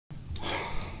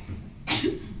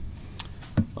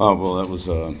Well, that was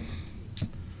a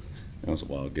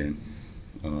wild game.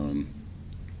 Um,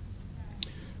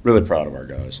 Really proud of our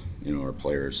guys. Our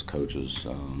players, coaches.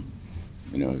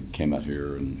 Came out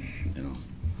here and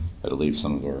had to leave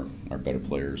some of our better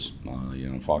players.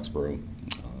 Foxborough.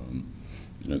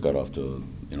 Got off to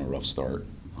a rough start,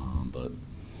 but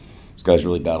these guys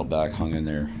really battled back, hung in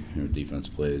there. Defense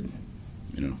played,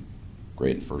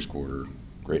 great in the first quarter,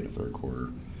 great in the third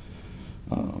quarter.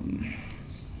 And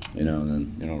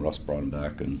then Russ brought him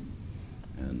back and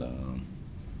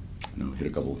hit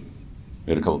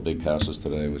a couple big passes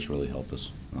today, which really helped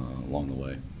us along the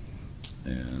way.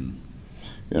 And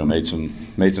made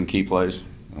some key plays.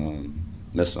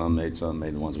 Missed some, made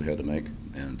the ones we had to make.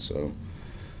 And so,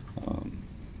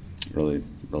 really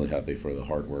happy for the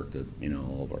hard work that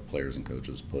all of our players and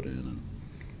coaches put in,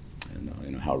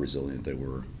 and how resilient they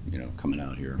were. Coming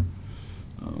out here,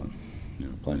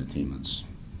 playing a team that's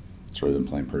really been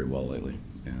playing pretty well lately.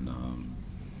 And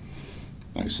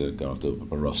like I said, got off to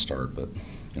a rough start, but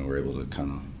we're able to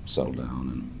kind of settle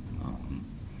down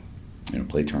and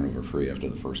play turnover free after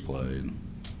the first play, and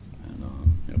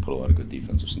put a lot of good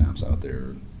defensive snaps out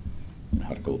there.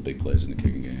 Had a couple of big plays in the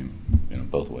kicking game,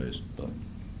 both ways, but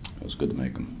it was good to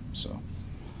make them. So,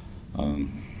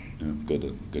 good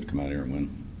to come out here and win.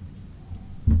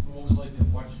 What was it like to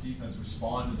watch the defense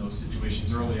respond to those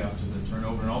situations early after the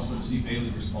turnover, and also to see Bailey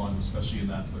respond, especially in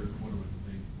that third quarter with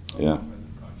the big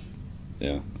offensive production?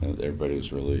 Yeah, everybody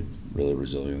was really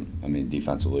resilient. I mean,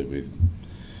 defensively, we've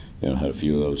had a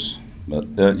few of those, but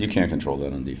you can't control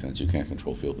that on defense. You can't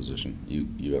control field position.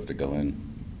 You have to go in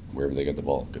wherever they get the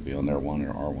ball. It could be on their one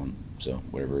or our one. So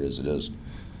whatever it is,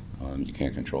 you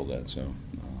can't control that. So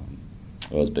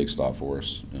that was a big stop for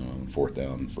us. Fourth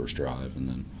down, first drive, and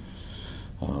then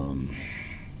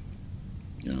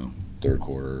third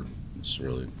quarter. It's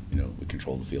really we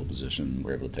controlled the field position.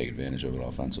 We're able to take advantage of it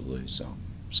offensively. So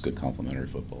it's good complementary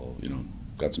football.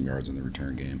 Got some yards in the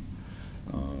return game.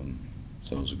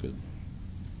 So it was a good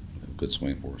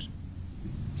swing for us.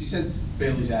 Do you sense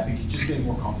Bailey's happy? Just getting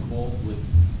more comfortable with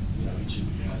each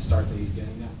start that he's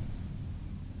getting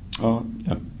now?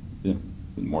 Yeah.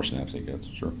 The more snaps he gets,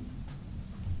 sure.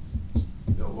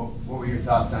 Bill, what were your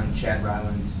thoughts on Chad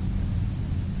Ryland?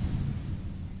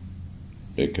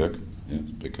 Big cook. Yeah,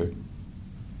 big cook.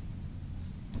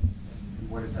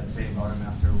 What does that say about him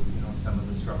after some of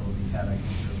the struggles he had, I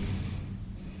guess, early?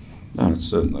 No,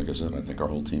 it's like I said, I think our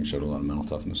whole team showed a lot of mental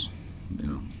toughness.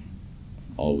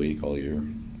 All week, all year,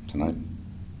 tonight.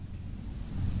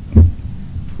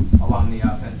 Along the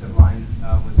offensive line,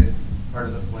 was it part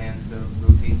of the plan to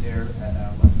rotate there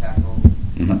at left tackle,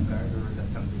 left guard, or was that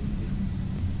something you did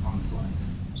on the fly?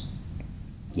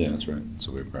 Yeah, that's right.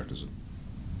 So we practice it.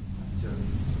 To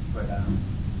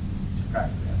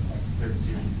practice that, like third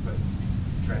series, put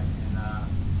Trent and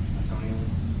Antonio in?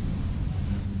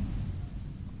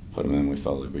 Put him in. We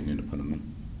felt like we needed to put him in.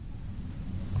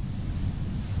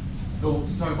 Bill,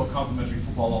 you talk about complimentary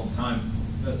football all the time.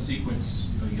 That sequence,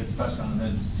 you get the touchdown and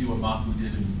then see what Mapu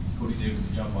did and Cody Davis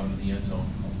to jump onto the end zone.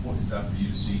 How important is that for you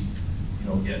to see,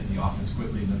 get the offense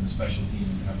quickly and then the special team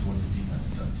and after what the defense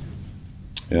has done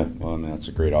too? Yeah, well, I mean, that's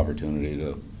a great opportunity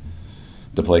to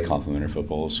play complimentary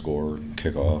football, score,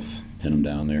 kick off, pin them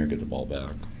down there, get the ball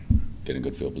back, get in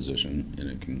good field position, and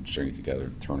it can string it together.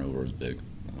 Turnover is big.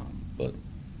 But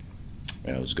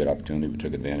it was a good opportunity. We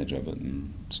took advantage of it,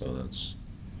 and so that's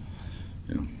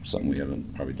something we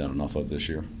haven't probably done enough of this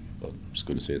year, but it's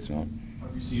good to see it tonight. How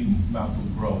have you seen Mapu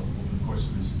grow over the course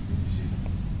of his rookie season?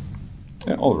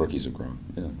 Yeah, all the rookies have grown.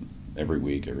 Yeah, every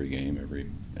week, every game,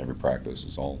 every practice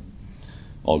is all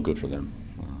good for them.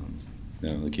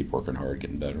 They keep working hard,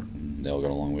 getting better, and they all got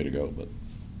a long way to go, but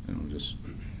just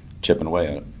chipping away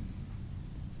at it.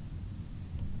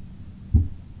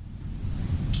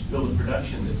 Bill, the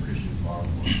production that Christian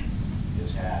Barmore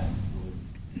has had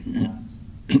with the last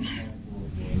handful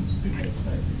of games, big hits,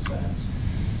 big sacks.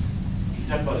 Can you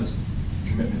talk about his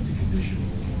commitment to conditioning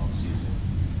in the offseason?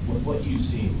 What you've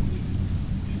seen,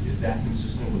 is that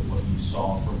consistent with what you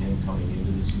saw from him coming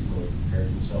into the season when he prepared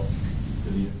himself for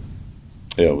the year?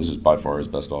 Yeah, it was by far his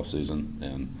best off season,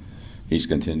 and he's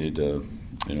continued to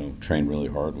train really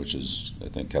hard, which has, I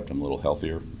think, kept him a little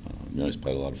healthier. He's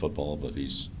played a lot of football, but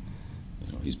he's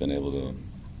been able to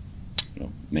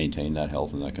maintain that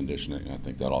health and that conditioning. I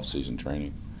think that off-season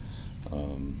training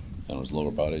and his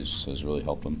lower body has really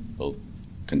helped him, both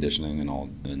conditioning and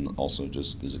also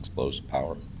just his explosive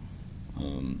power.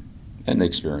 And the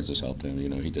experience has helped him.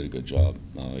 He did a good job.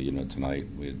 Tonight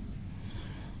we had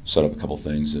set up a couple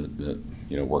things that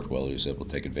worked well. He was able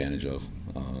to take advantage of.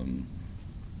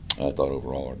 I thought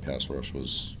overall our pass rush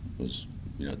was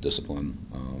disciplined.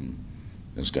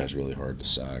 this guy's really hard to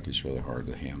sack. He's really hard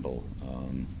to handle.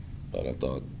 But I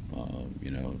thought,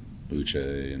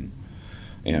 Uche and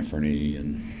Anthony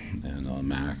and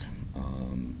Mac,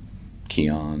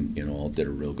 Keon, all did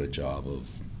a real good job of.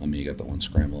 I mean, you got the one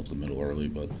scramble up the middle early,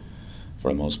 but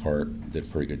for the most part, did a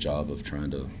pretty good job of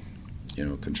trying to,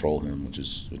 control him, which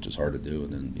is hard to do,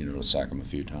 and then to sack him a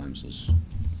few times is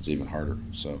even harder.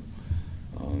 So,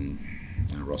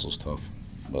 Russell's tough,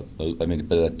 but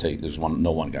there's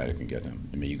no one guy that can get him.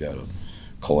 I mean, you got to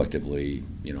collectively,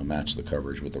 match the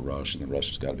coverage with the rush, and the rush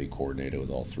has got to be coordinated with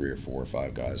all 3 or 4 or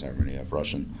 5 guys, however many you have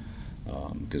rushing.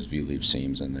 Because if you leave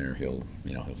seams in there, he'll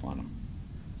find them.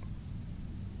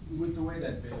 With the way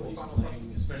that Bailey's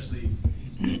playing, especially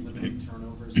he's been limiting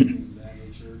turnovers and things of that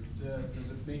nature,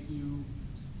 does it make you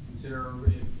consider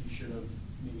if you should have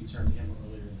maybe turned him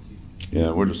earlier in the season?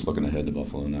 Yeah, we're just looking ahead to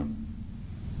Buffalo now.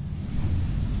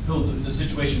 Bill, the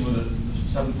situation with a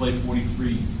 7-play,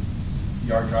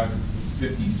 43-yard drive with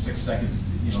 56 seconds,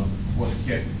 before the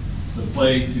kick, the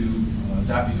play to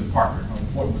Zappi to Parker. How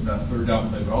important was that 3rd down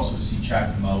play? But also to see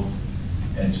Chad come out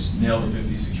and just nail the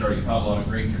 56-yard. You've had a lot of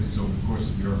great kickers over the course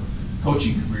of your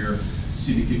coaching career. To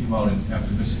see the kid come out and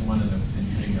after missing one and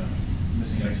hitting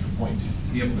missing an extra point, to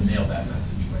be able to nail that in that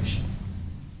situation.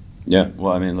 Yeah,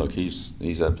 well, I mean, look, he's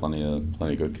had plenty of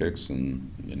good kicks, and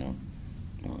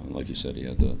like you said, he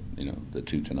had the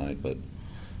 2 tonight, but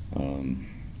again,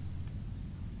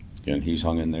 he's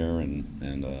hung in there, and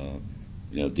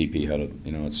DP had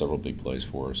several big plays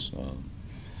for us.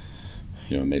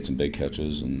 Made some big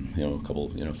catches, and a couple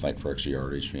fight for extra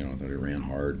yardage. That he ran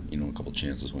hard. A couple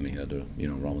chances when he had to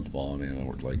run with the ball. I mean, they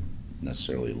weren't like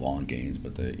necessarily long gains,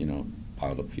 but they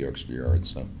piled up a few extra yards.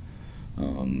 So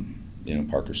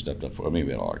Parker stepped up. I mean,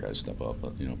 we had all our guys step up,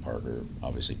 but Parker,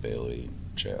 obviously Bailey,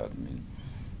 Chad. I mean,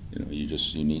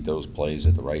 you need those plays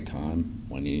at the right time.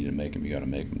 When you need to make them, you got to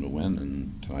make them to win.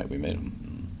 And tonight we made them.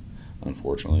 And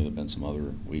unfortunately, there've been some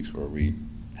other weeks where we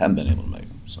haven't been able to make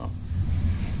them. So.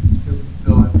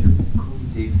 Bill, after Cody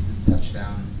Davis's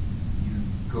touchdown, you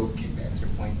go kick the extra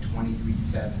point,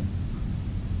 23-7.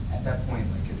 At that point,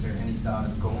 is there any thought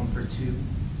of going for 2?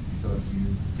 So if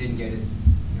you didn't get it,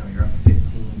 you're up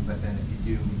 15, but then if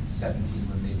you do 17,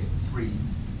 would make it three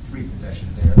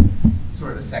possessions there.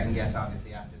 Sort of a second guess,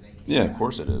 obviously, after they came Yeah, back. Of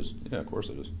course it is. Yeah, of course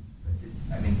it is.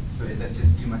 So is that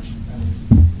just too much?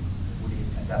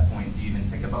 At that point, do you even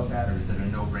think about that, or is it a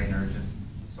no-brainer, just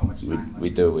so much time?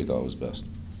 We did what we thought was best.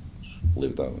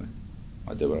 Leave it that way.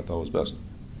 I did what I thought was best.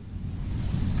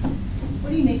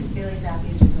 What do you make of Bailey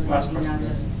Zappi's resiliency, not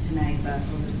just tonight, but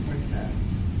over the course of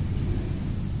the season?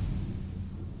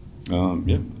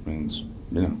 Yeah, I mean, it's,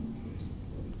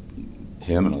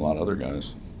 him and a lot of other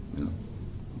guys.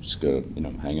 Just gotta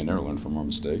hang in there, learn from our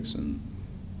mistakes, and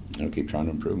keep trying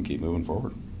to improve and keep moving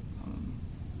forward.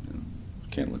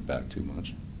 Can't look back too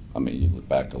much. I mean, you look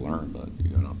back to learn, but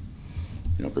you gotta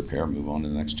prepare, move on to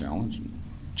the next challenge, and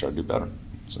try to do better.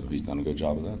 So he's done a good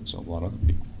job of that. So a lot of other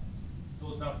people. Bill,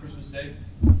 it's now Christmas Day.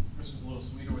 Christmas a little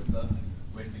sweeter with the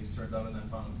way things turned out in that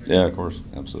final period. Yeah, of course,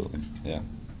 absolutely. Yeah.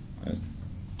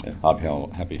 Yeah.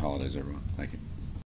 Happy holidays, everyone. Thank you.